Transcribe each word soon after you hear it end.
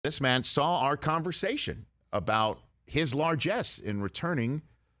This man saw our conversation about his largesse in returning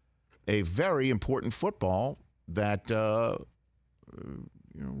a very important football that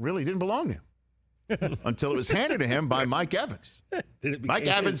really didn't belong to him until it was handed to him by Mike Evans. Mike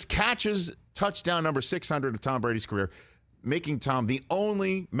Evans catches touchdown number 600 of Tom Brady's career, making Tom the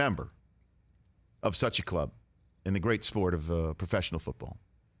only member of such a club in the great sport of professional football.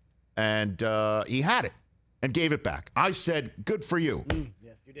 And he had it and gave it back. I said, good for you.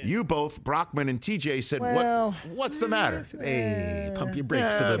 Yes, you did. You both, Brockman and TJ, said, what's the matter? Hey, pump your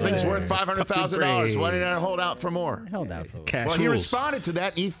brakes a little. Thing's worth $500,000. Why didn't I hold out for more? Held out for more. Cash He rules. responded to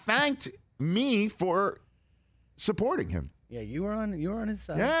that, and he thanked me for supporting him. Yeah, you were on his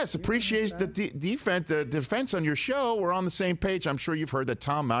side. Yes, appreciates the defense on your show. We're on the same page. I'm sure you've heard that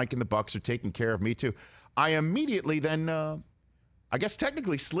Tom, Mike, and the Bucs are taking care of me, too. I immediately then, I guess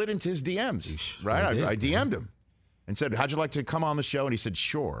technically slid into his DMs, right? I DM'd him and said, how'd you like to come on the show? And he said,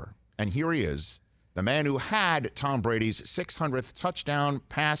 sure. And here he is, the man who had Tom Brady's 600th touchdown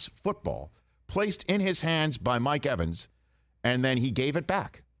pass football placed in his hands by Mike Evans, and then he gave it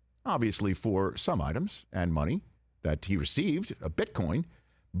back, obviously for some items and money that he received, a Bitcoin.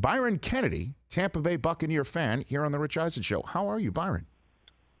 Byron Kennedy, Tampa Bay Buccaneer fan, here on the Rich Eisen Show. How are you, Byron?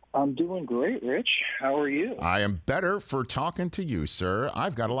 I'm doing great, Rich. How are you? I am better for talking to you, sir.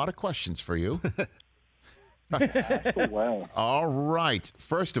 I've got a lot of questions for you. Well. All right.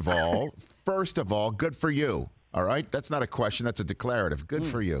 First of all, good for you. All right? That's not a question. That's a declarative. Good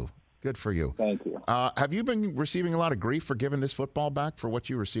for you. Good for you. Thank you. Have you been receiving a lot of grief for giving this football back for what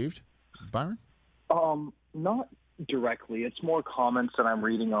you received, Byron? Not directly. It's more comments that I'm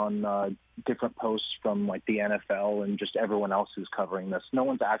reading on different posts from like the NFL and just everyone else who's covering this. No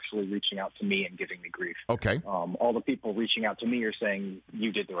one's actually reaching out to me and giving me grief. Okay. All the people reaching out to me are saying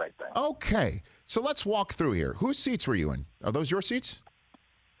you did the right thing. Okay. So let's walk through here. Whose seats were you in? Are those your seats?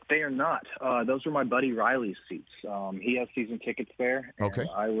 They are not. Those are my buddy Riley's seats. He has season tickets there. And Okay.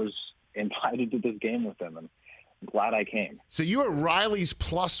 I was invited to this game with him, and I'm glad I came. So you were Riley's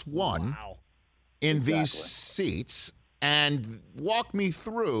plus one in these seats. And walk me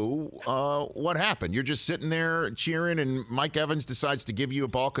through what happened. You're just sitting there cheering, and Mike Evans decides to give you a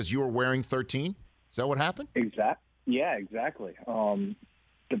ball because you were wearing 13? Is that what happened? Yeah, exactly. The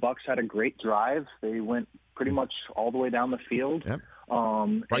Bucs had a great drive. They went pretty much all the way down the field. Yep.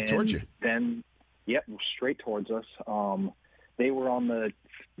 Right towards you. Then, straight towards us. They were on the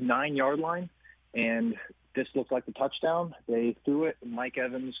 9-yard line, and this looked like the touchdown. They threw it. Mike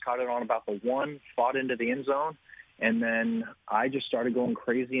Evans caught it on about the 1, fought into the end zone. And then I just started going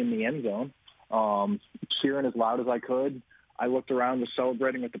crazy in the end zone, cheering as loud as I could. I looked around, was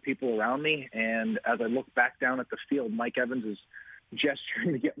celebrating with the people around me, and as I looked back down at the field, Mike Evans is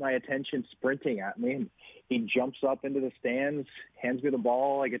gesturing to get my attention, sprinting at me. And he jumps up into the stands, hands me the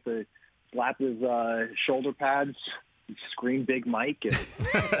ball. I get to slap his shoulder pads, scream Big Mike, and,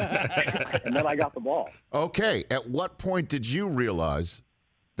 and then I got the ball. Okay. At what point did you realize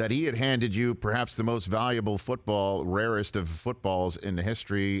that he had handed you perhaps the most valuable football, rarest of footballs in the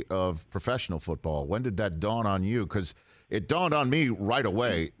history of professional football? When did that dawn on you? Because it dawned on me right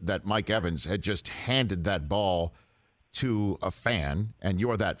away that Mike Evans had just handed that ball to a fan, and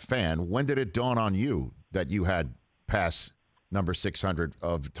you're that fan. When did it dawn on you that you had pass number 600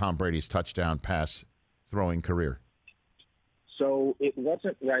 of Tom Brady's touchdown pass throwing career? So it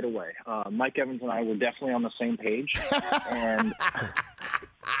wasn't right away. Mike Evans and I were definitely on the same page. And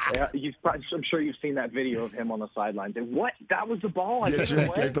I'm sure you've seen that video of him on the sidelines. And what? That was the ball? I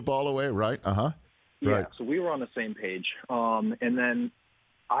gave the ball away, right? Uh-huh. Yeah, right. So we were on the same page. And then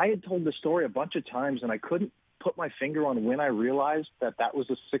I had told the story a bunch of times, and I couldn't put my finger on when I realized that was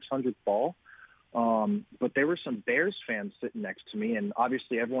a 600th ball. But there were some Bears fans sitting next to me, and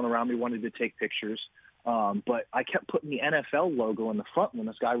obviously everyone around me wanted to take pictures. But I kept putting the NFL logo in the front when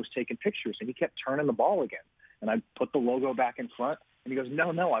this guy was taking pictures, and he kept turning the ball again. And I put the logo back in front, and he goes,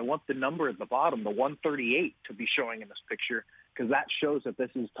 no, I want the number at the bottom, the 138, to be showing in this picture, because that shows that this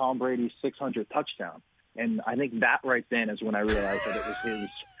is Tom Brady's 600th touchdown. And I think that right then is when I realized that it was his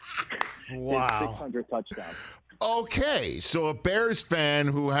 600th touchdown. Okay, so a Bears fan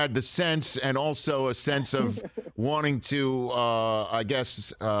who had the sense and also a sense of wanting to,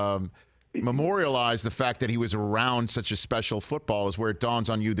 memorialize the fact that he was around such a special football is where it dawns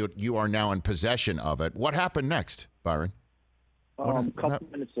on you that you are now in possession of it. What happened next, Byron? A couple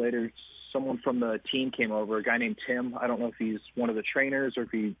minutes later, someone from the team came over, a guy named Tim. I don't know if he's one of the trainers or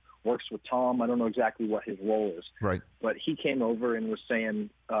if he works with Tom. I don't know exactly what his role is. Right. But he came over and was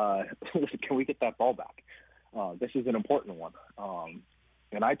saying, can we get that ball back? This is an important one.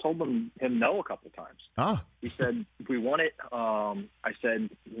 And I told him no a couple times. Ah. He said, if we want it, I said,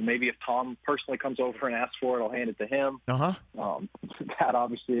 well, maybe if Tom personally comes over and asks for it, I'll hand it to him. Uh-huh. That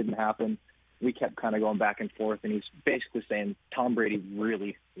obviously didn't happen. We kept kind of going back and forth, and he's basically saying Tom Brady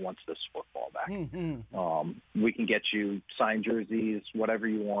really wants this football back. Mm-hmm. We can get you signed jerseys, whatever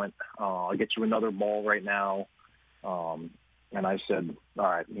you want. I'll get you another ball right now. And I said, all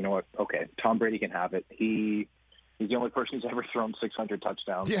right, you know what? Okay, Tom Brady can have it. He's the only person who's ever thrown 600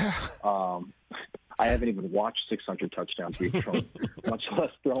 touchdowns. Yeah. I haven't even watched 600 touchdowns be thrown, much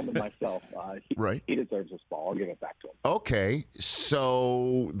less thrown them myself. Right. He deserves this ball. I'll give it back to him. Okay,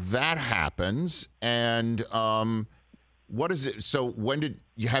 so that happens, and what is it? So when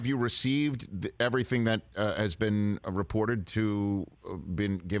have you received everything that has been reported to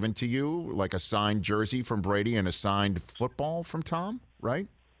been given to you, like a signed jersey from Brady and a signed football from Tom? Right?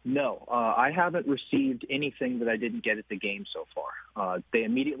 No, I haven't received anything that I didn't get at the game so far. They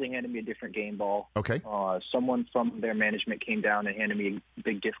immediately handed me a different game ball. Okay. Someone from their management came down and handed me a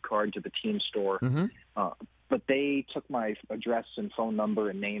big gift card to the team store. Mm-hmm. But they took my address and phone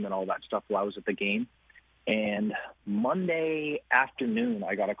number and name and all that stuff while I was at the game. And Monday afternoon,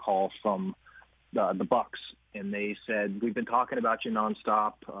 I got a call from the Bucs, and they said, we've been talking about you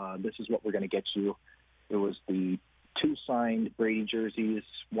nonstop. This is what we're going to get you. It was the 2 signed Brady jerseys,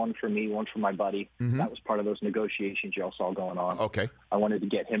 one for me, one for my buddy. Mm-hmm. That was part of those negotiations y'all saw going on. Okay. I wanted to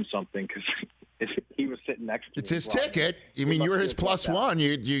get him something because if he was sitting next to me. It's his ticket. You mean you were his plus one.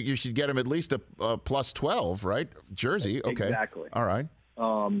 You should get him at least a plus 12, right? Jersey. Okay. Exactly. All right.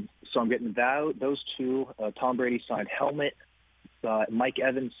 So I'm getting those 2. Tom Brady signed helmet, Mike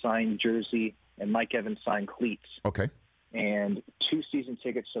Evans signed jersey, and Mike Evans signed cleats. Okay. And 2 season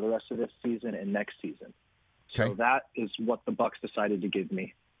tickets for the rest of this season and next season. Okay. So that is what the Bucs decided to give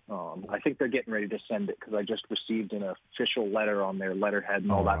me. I think they're getting ready to send it because I just received an official letter on their letterhead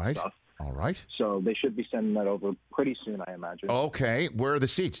and all that stuff. All right. So they should be sending that over pretty soon, I imagine. Okay. Where are the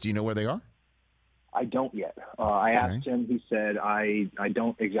seats? Do you know where they are? I don't yet. I asked him. He said, I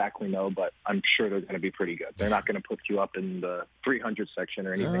don't exactly know, but I'm sure they're going to be pretty good. They're not going to put you up in the 300 section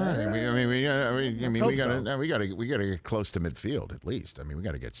or anything. We got to get close to midfield at least. I mean, we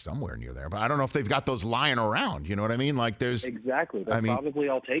got to get somewhere near there. But I don't know if they've got those lying around. You know what I mean? Like there's exactly. They're probably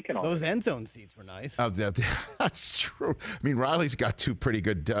all taken already. Those end zone seats were nice. That's true. I mean, Riley's got 2 pretty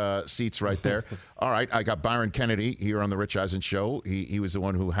good seats right there. All right, I got Byron Kennedy here on the Rich Eisen Show. He was the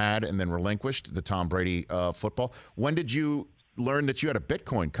one who had and then relinquished the Tom Brady football. When did you learn that you had a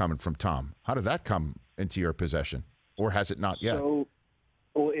Bitcoin coming from Tom? How did that come into your possession? Or has it not yet? Well,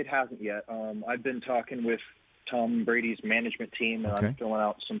 it hasn't yet. I've been talking with Tom Brady's management team, and I'm filling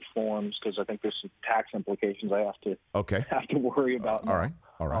out some forms because I think there's some tax implications I have to worry about now.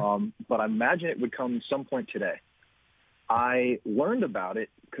 All right. But I imagine it would come some point today. I learned about it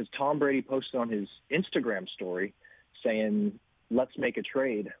because Tom Brady posted on his Instagram story saying, let's make a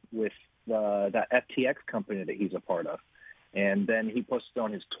trade with that FTX company that he's a part of. And then he posted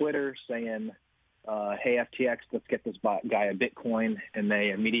on his Twitter saying, hey, FTX, let's get this guy a Bitcoin. And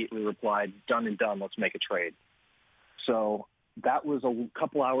they immediately replied, done and done, let's make a trade. So that was a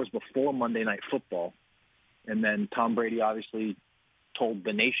couple hours before Monday Night Football. And then Tom Brady obviously told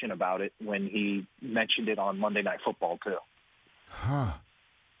the nation about it when he mentioned it on Monday Night Football too. Huh.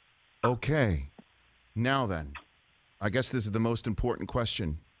 Okay. Now then, I guess this is the most important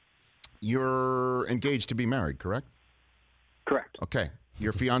question. You're engaged to be married, correct? Correct. Okay.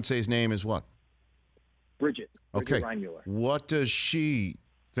 Your fiance's name is what? Bridget. Okay. Reimuller. What does she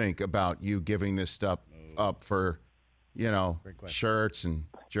think about you giving this stuff up for, shirts and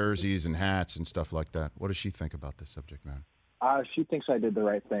jerseys and hats and stuff like that? What does she think about this subject matter? She thinks I did the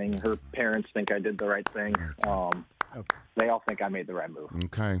right thing. Her parents think I did the right thing. They all think I made the right move.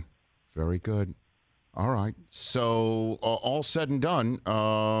 Okay. Very good. All right. So all said and done,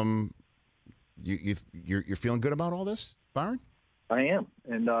 you're feeling good about all this, Byron? I am.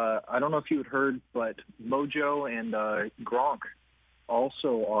 And I don't know if you had heard, but Mojo and Gronk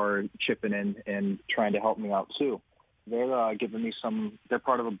also are chipping in and trying to help me out too. They're giving me they're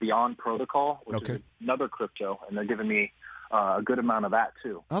part of a Beyond protocol, which is another crypto, and they're giving me a good amount of that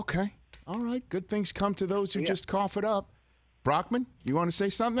too. Okay. All right. Good things come to those who just cough it up. Brockman, you want to say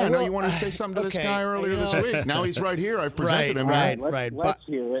something? I know you wanted to say something to this guy earlier this week. Now he's right here. I've presented him. Right. Let's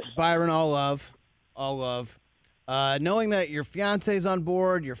hear it. Byron, all love. Knowing that your fiance's on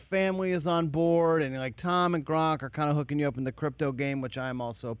board, your family is on board, and like Tom and Gronk are kind of hooking you up in the crypto game, which I'm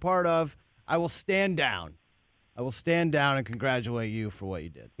also a part of, I will stand down. I will stand down and congratulate you for what you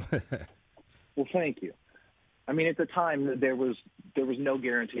did. Well, thank you. I mean, at the time, there was no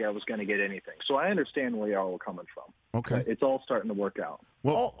guarantee I was going to get anything. So I understand where y'all were coming from. Okay. It's all starting to work out.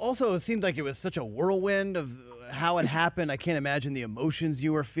 Well, also, it seemed like it was such a whirlwind of how it happened. I can't imagine the emotions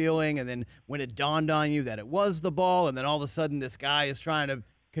you were feeling. And then when it dawned on you that it was the ball, and then all of a sudden this guy is trying to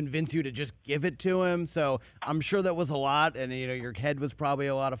convince you to just give it to him. So I'm sure that was a lot. And, your head was probably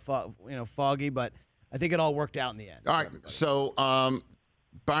a lot of foggy. But I think it all worked out in the end. All right. So,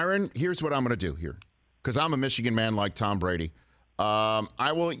 Byron, here's what I'm going to do here. Because I'm a Michigan man like Tom Brady.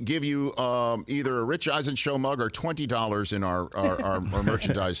 I will give you either a Rich Eisen Show mug or $20 in our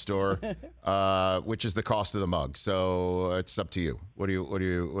merchandise store, which is the cost of the mug. So it's up to you. What do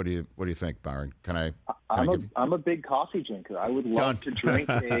you think, Byron? I'm a big coffee drinker. I would love to drink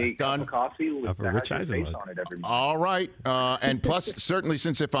a cup of coffee with the Rich Eisen face on it every morning. All right, and plus, certainly,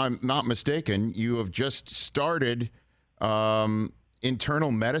 since if I'm not mistaken, you have just started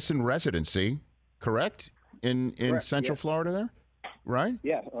internal medicine residency, correct? In Correct, Central Florida there? Right?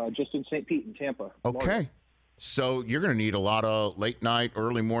 Yeah, just in St. Pete in Tampa. Okay. Florida. So you're going to need a lot of late night,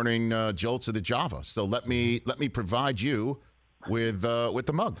 early morning jolts of the Java. So let me provide you with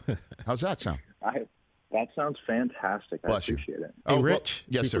the mug. How's that sound? That sounds fantastic. Bless I appreciate it. Hey, Oh, Rich,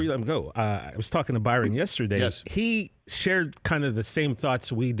 yes, before sir. you let him go, I was talking to Byron yesterday. Yes. He shared kind of the same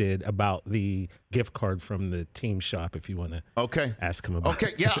thoughts we did about the gift card from the team shop, if you want to ask him about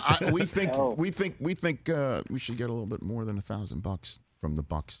Okay, yeah, we think Oh. we should get a little bit more than $1,000 from the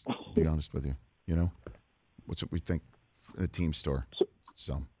Bucs, to be honest with you. What's what we think the team store.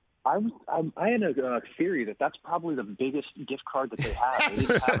 So I had a theory that that's probably the biggest gift card that they have. They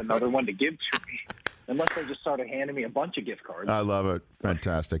didn't have another one to give to me, unless they just started handing me a bunch of gift cards. I love it.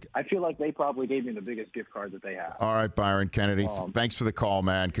 Fantastic. I feel like they probably gave me the biggest gift card that they have. All right, Byron Kennedy, thanks for the call,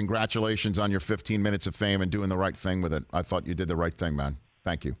 man. Congratulations on your 15 minutes of fame and doing the right thing with it. I thought you did the right thing, man.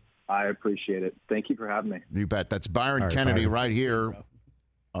 Thank you. I appreciate it. Thank you for having me. You bet. That's Byron Kennedy right here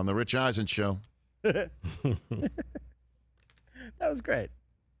on the Rich Eisen Show. That was great.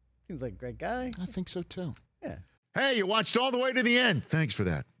 Seems like a great guy. I think so, too. Yeah. Hey, you watched all the way to the end. Thanks for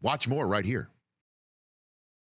that. Watch more right here.